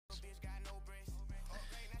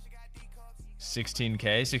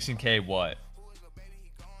16K? 16K what?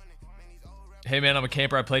 Hey man, I'm a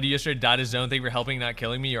camper. I played you yesterday, died his zone. Thank you for helping, not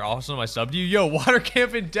killing me. You're awesome. I subbed you. Yo,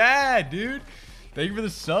 WaterCampingDad, dude. Thank you for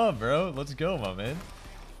the sub, bro. Let's go, my man.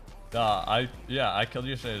 I killed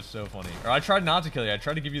you yesterday. It was so funny. Or I tried not to kill you. I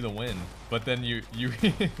tried to give you the win, but then you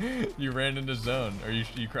you ran into zone, or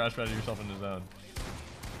you crashed out of yourself into zone.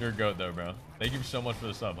 You're a goat though, bro. Thank you so much for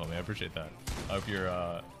the sub, homie. I appreciate that. I hope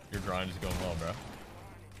your grind is going well, bro.